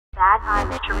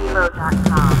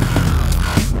badtimesToReload.com.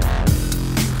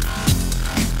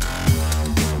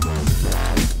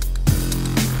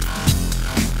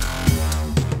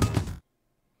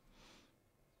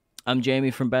 I'm Jamie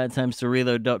from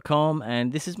badtimesToReload.com,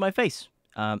 and this is my face.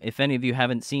 If any of you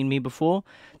haven't seen me before,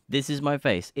 this is my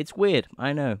face. It's weird,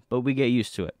 I know, but we get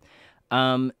used to it.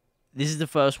 This is the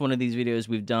first one of these videos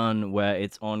we've done where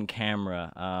it's on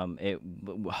camera.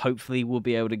 Hopefully we'll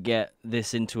be able to get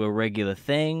this into a regular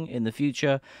thing in the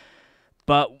future,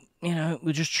 but you know,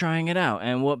 we're just trying it out,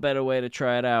 and what better way to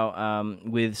try it out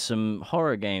with some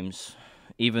horror games,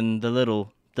 even the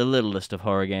littlest of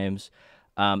horror games.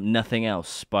 Nothing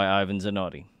Else by Ivan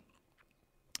Zanotti.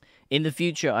 In the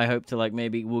future, I hope to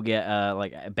maybe we'll get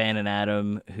Ben and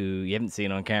Adam, who you haven't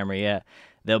seen on camera yet.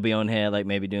 They'll be on here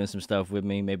maybe doing some stuff with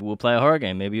me. Maybe we'll play a horror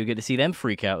game. Maybe you'll get to see them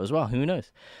freak out as well. Who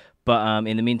knows? But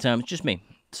in the meantime, it's just me.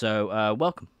 So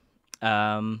welcome.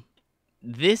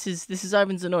 This is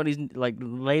Ivan Zanotti's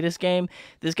latest game.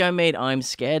 This guy made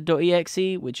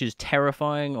Imscared.exe, which is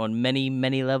terrifying on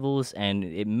many levels, and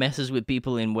it messes with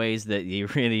people in ways that you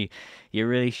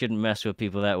really shouldn't mess with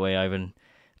people that way, Ivan.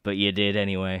 But you did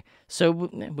anyway. So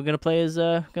we're gonna play his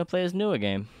newer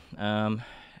game,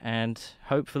 and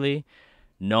hopefully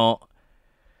not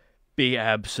be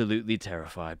absolutely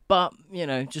terrified. But you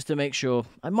know, just to make sure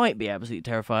I might be absolutely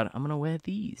terrified, I'm gonna wear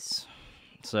these.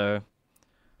 So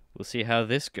we'll see how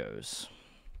this goes.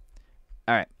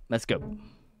 Alright, let's go.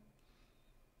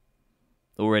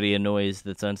 Already a noise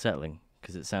that's unsettling,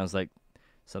 because it sounds like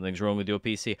something's wrong with your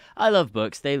PC. I love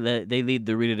books. They lead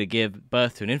the reader to give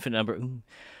birth to an infinite number.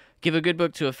 Give a good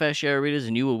book to a fair share of readers,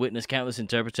 and you will witness countless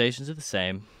interpretations of the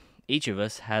same. Each of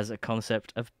us has a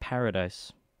concept of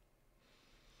paradise.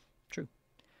 True.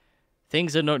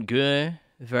 Things are not going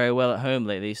very well at home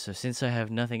lately, so since I have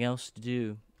nothing else to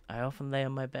do, I often lay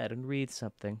on my bed and read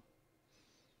something.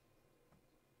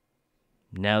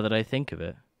 Now that I think of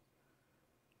it,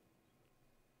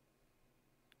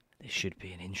 there should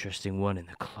be an interesting one in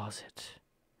the closet.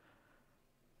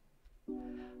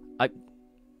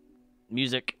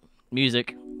 Music.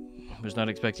 Was not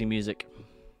expecting music.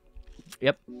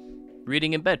 Yep.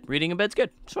 Reading in bed. Reading in bed's good.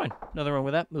 It's fine. Nothing wrong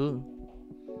with that. Ooh.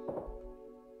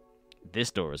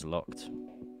 This door is locked.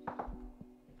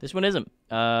 This one isn't.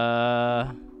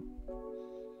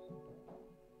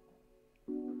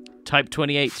 Type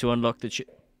 28 to unlock the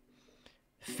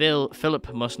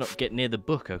Philip must not get near the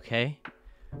book, okay?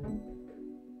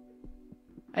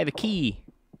 I have a key.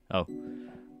 Oh.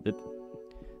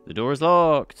 The door is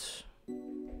locked.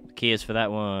 The key is for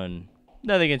that one.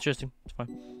 Nothing interesting. It's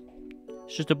fine.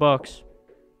 It's just a box.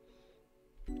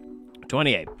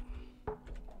 28.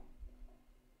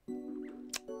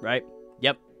 Right?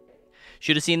 Yep.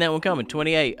 Should have seen that one coming.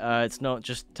 28. It's not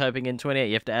just typing in 28.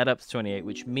 You have to add up to 28,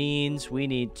 which means we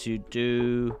need to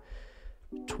do...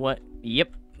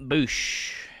 Yep.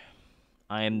 Boosh.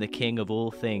 I am the king of all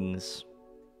things.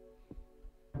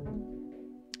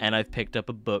 And I've picked up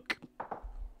a book.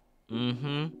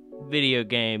 Video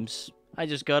games. I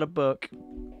just got a book.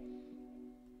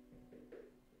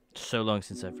 So long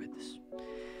since I've read this.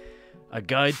 A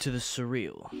Guide to the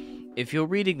Surreal. If you're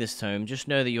reading this tome, just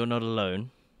know that you're not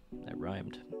alone. That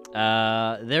rhymed.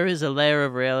 There is a layer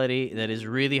of reality that is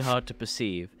really hard to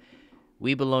perceive.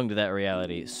 We belong to that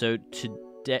reality. So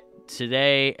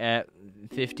today at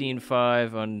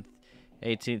 15:05 on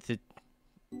 18th...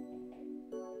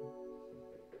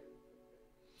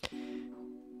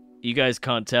 You guys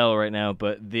can't tell right now,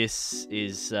 but this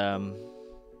is,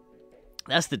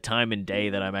 that's the time and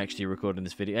day that I'm actually recording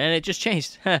this video. And it just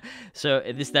changed. So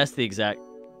that's the exact...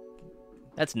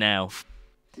 That's now.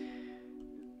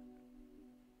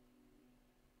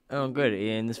 Oh, good.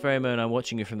 In this very moment, I'm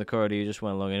watching you from the corridor you just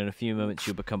went along, and in a few moments,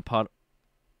 you'll become part...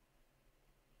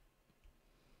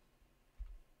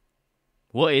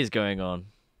 What is going on?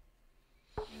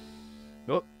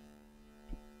 Oh.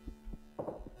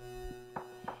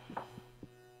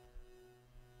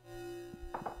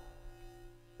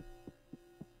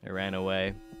 I ran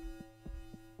away.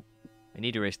 I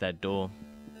need to erase that door.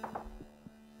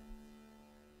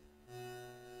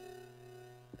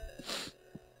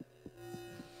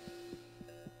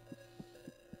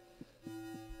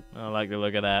 I like the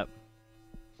look of that.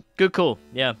 Good call.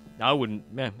 Yeah, I wouldn't.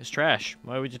 Yeah, it's trash.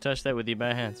 Why would you touch that with your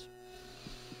bare hands?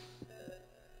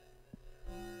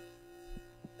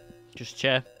 Just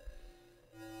chair.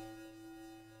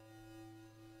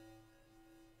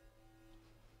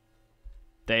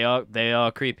 They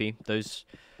are creepy. Those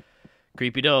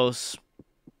creepy dolls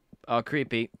are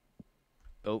creepy.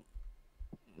 Oh.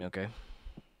 Okay.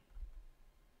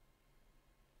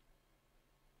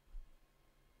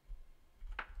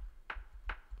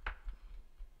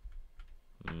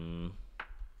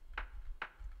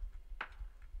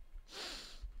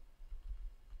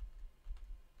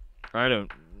 I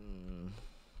don't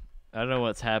know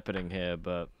what's happening here,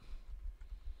 but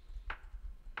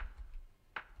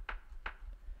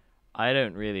I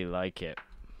don't really like it.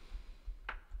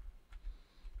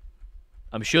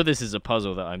 I'm sure this is a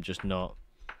puzzle that I'm just not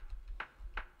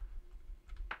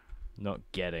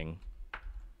getting.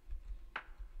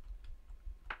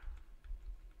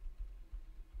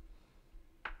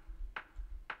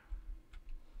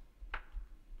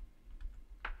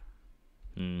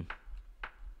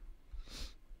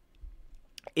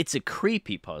 It's a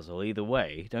creepy puzzle either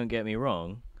way, don't get me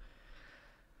wrong.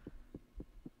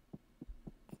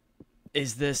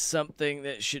 Is there something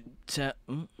that should I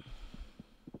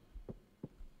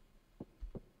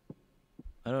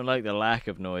don't like the lack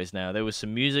of noise now. There was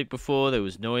some music before, there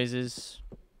was noises.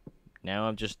 Now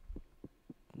it's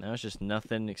just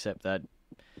nothing except that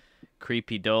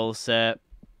creepy doll set,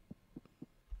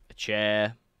 a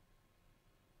chair.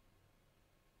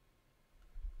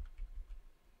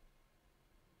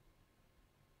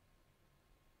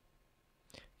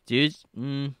 Dude,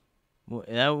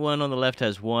 that one on the left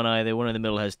has one eye, the one in the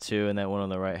middle has two, and that one on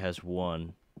the right has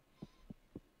one.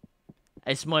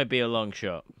 This might be a long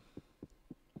shot.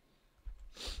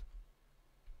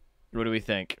 What do we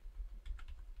think?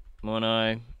 One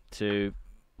eye, two,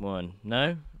 one.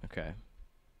 No? Okay.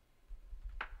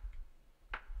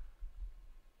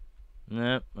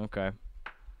 No, okay.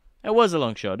 It was a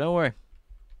long shot, don't worry.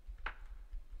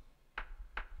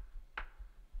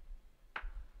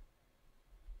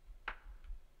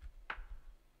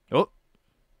 Oh.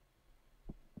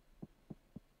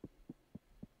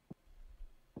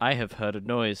 I have heard a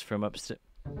noise from upstairs.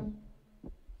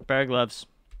 Pair of gloves.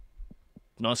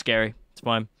 Not scary. It's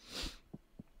fine.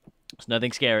 It's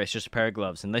nothing scary. It's just a pair of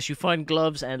gloves. Unless you find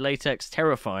gloves and latex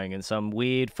terrifying in some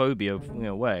weird phobia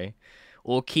way.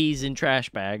 Or keys in trash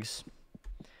bags.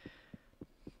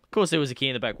 Of course there was a key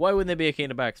in the back. Why wouldn't there be a key in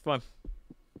the back? It's fine.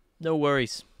 No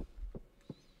worries.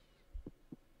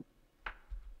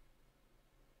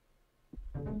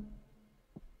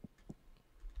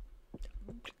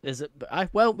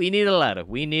 Well, we need a ladder.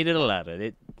 We needed a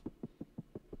ladder.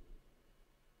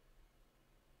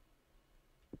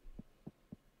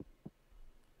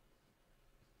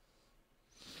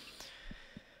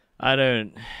 I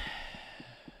don't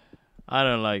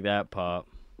like that part.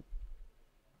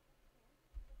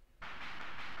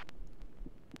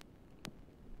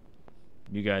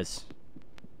 You guys.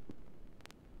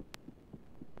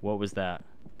 What was that?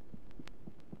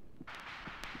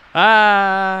 Ah!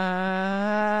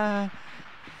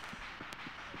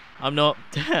 I'm not.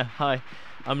 Hi.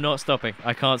 I'm not stopping.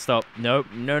 I can't stop. Nope.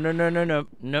 No.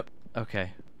 Nope.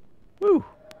 Okay. Woo.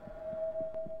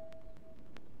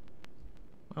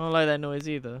 I don't like that noise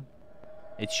either.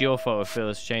 It's your fault if Phil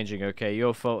is changing, okay?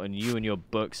 Your fault and you and your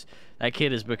books. That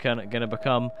kid is gonna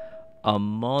become a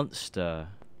monster.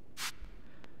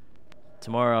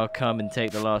 Tomorrow I'll come and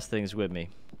take the last things with me.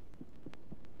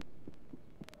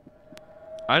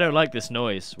 I don't like this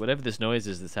noise. Whatever this noise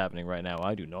is that's happening right now,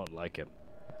 I do not like it.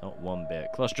 Not one bit.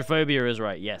 Claustrophobia is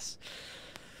right, yes.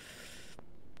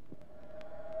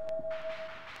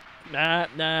 Nah.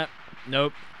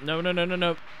 Nope. No. No.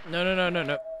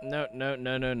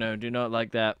 Do not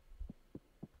like that.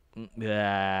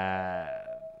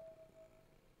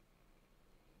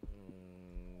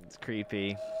 It's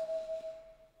creepy.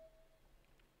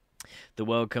 The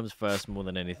world comes first more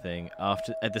than anything. At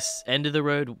the end of the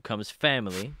road comes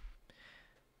family.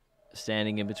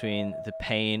 Standing in between the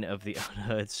pain of the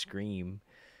unheard scream.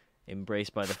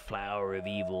 Embraced by the flower of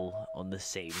evil on the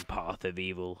same path of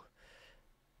evil.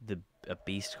 A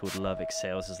beast called love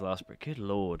exhales his last breath. Good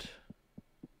lord.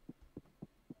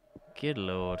 Good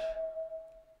lord.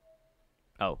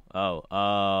 Oh.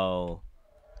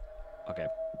 Okay.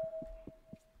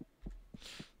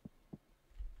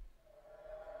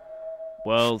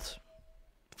 World.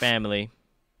 Family.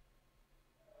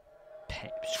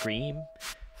 Scream.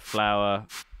 Flower.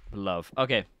 Love.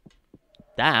 Okay.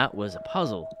 That was a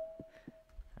puzzle.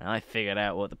 And I figured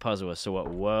out what the puzzle was. So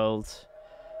what? World.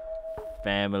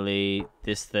 Family.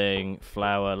 This thing.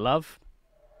 Flower. Love.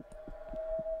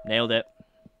 Nailed it.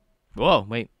 Whoa,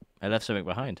 wait. I left something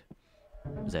behind.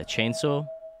 Was that a chainsaw?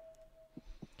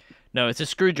 No, it's a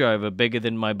screwdriver bigger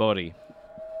than my body.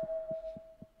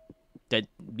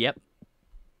 Yep.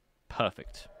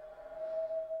 Perfect.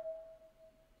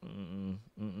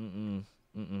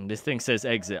 This thing says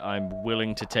exit. I'm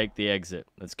willing to take the exit.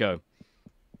 Let's go.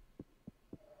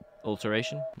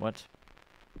 Alteration? What?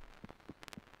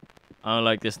 I don't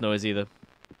like this noise either.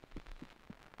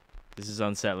 This is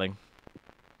unsettling.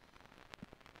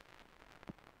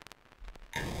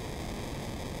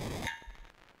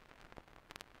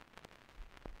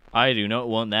 I do not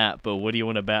want that, but what do you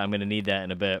want to bet? I'm going to need that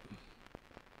in a bit.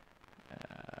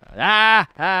 Ah!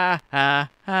 Ah! Ah!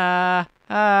 Ah!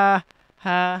 Ah!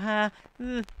 Ah!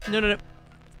 No, no, no.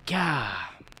 Gah.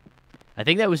 I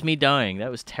think that was me dying.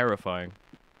 That was terrifying.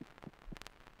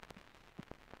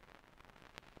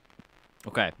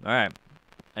 Okay, alright.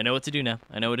 I know what to do now.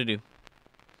 I know what to do.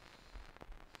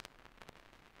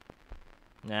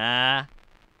 Ah.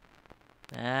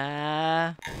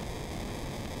 Ah.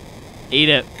 Eat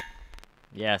it.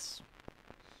 Yes.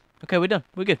 Okay, we're done.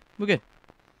 We're good. We're good.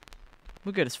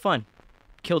 We're good. It's fine.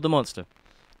 Killed the monster.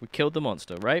 We killed the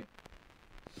monster, right?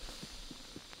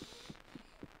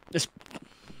 This.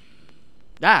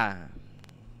 Ah. I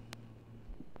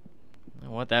don't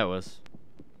know what that was.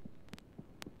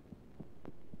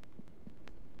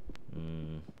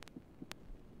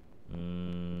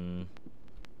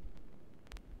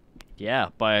 Yeah,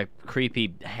 by a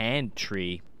creepy hand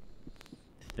tree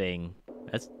thing.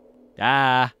 That's...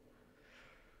 Ah.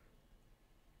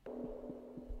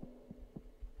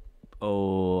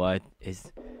 Oh,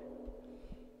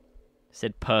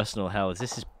 said personal hell. Is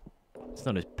this his... It's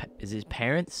not his... Is it his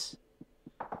parents?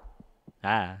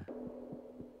 Ah.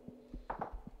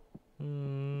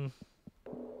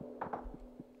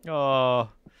 Oh.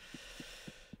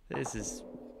 This is...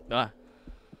 Ah.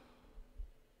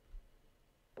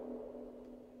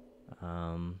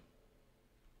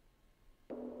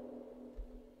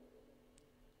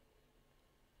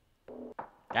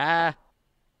 Ah.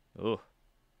 Oh.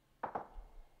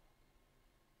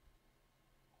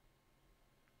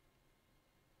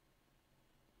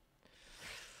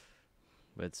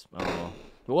 It's... Oh.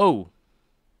 Whoa.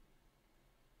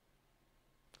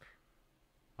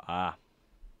 Ah.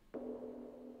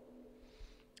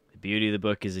 The beauty of the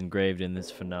book is engraved in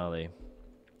this finale.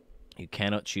 You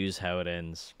cannot choose how it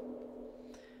ends.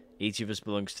 Each of us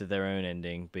belongs to their own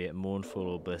ending, be it mournful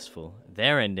or blissful.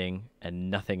 Their ending and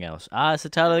nothing else. Ah, it's the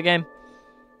title of the game.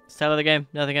 It's the title of the game,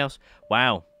 nothing else.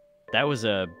 Wow. That was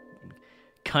a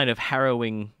kind of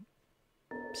harrowing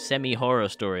semi-horror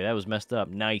story. That was messed up.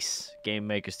 Nice. Game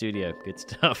Maker Studio. Good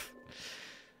stuff.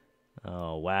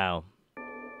 Oh, wow.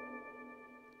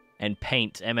 And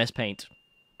Paint. MS Paint.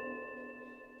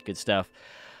 Good stuff.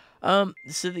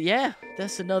 Yeah,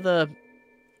 that's another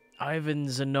Ivan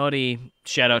Zanotti.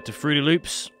 Shout out to Fruity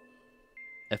Loops.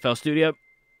 FL Studio.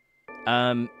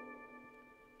 Yeah,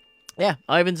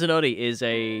 Ivan Zanotti is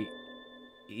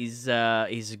he's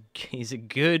a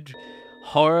good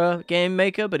horror game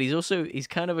maker, but he's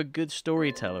kind of a good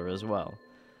storyteller as well.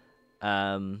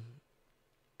 The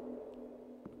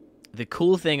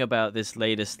cool thing about this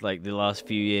latest, like the last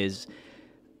few years,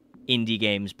 indie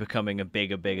games becoming a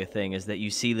bigger thing is that you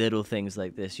see little things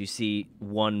like this. You see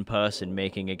one person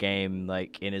making a game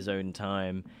like in his own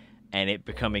time and it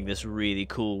becoming this really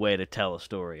cool way to tell a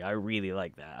story. I really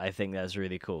like that. I think that's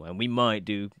really cool. And we might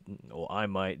do, or I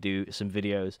might do, some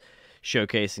videos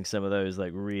showcasing some of those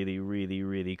like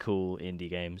really cool indie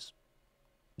games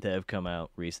that have come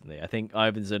out recently. I think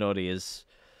Ivan Zanotti is...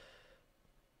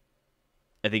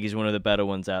 I think he's one of the better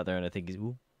ones out there, and I think he's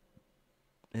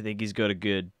got a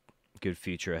good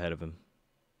future ahead of him.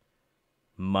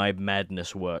 My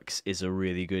Madness Works is a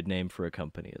really good name for a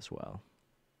company as well.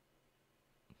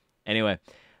 Anyway,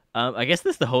 I guess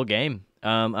that's the whole game.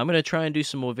 I'm gonna try and do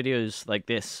some more videos like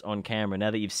this on camera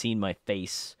now that you've seen my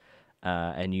face,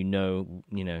 and you know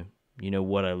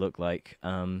what I look like.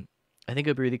 I think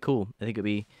it'd be really cool. I think it'd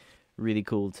be really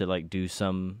cool to like do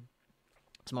some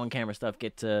on-camera stuff.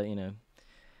 Get to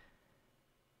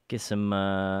get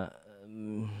some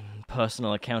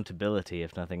personal accountability,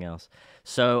 if nothing else.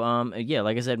 So yeah,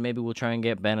 like I said, maybe we'll try and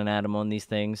get Ben and Adam on these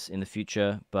things in the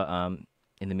future. But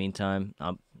in the meantime,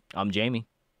 I'm Jamie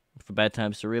for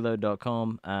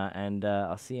badtimesreload.com, and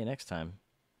I'll see you next time.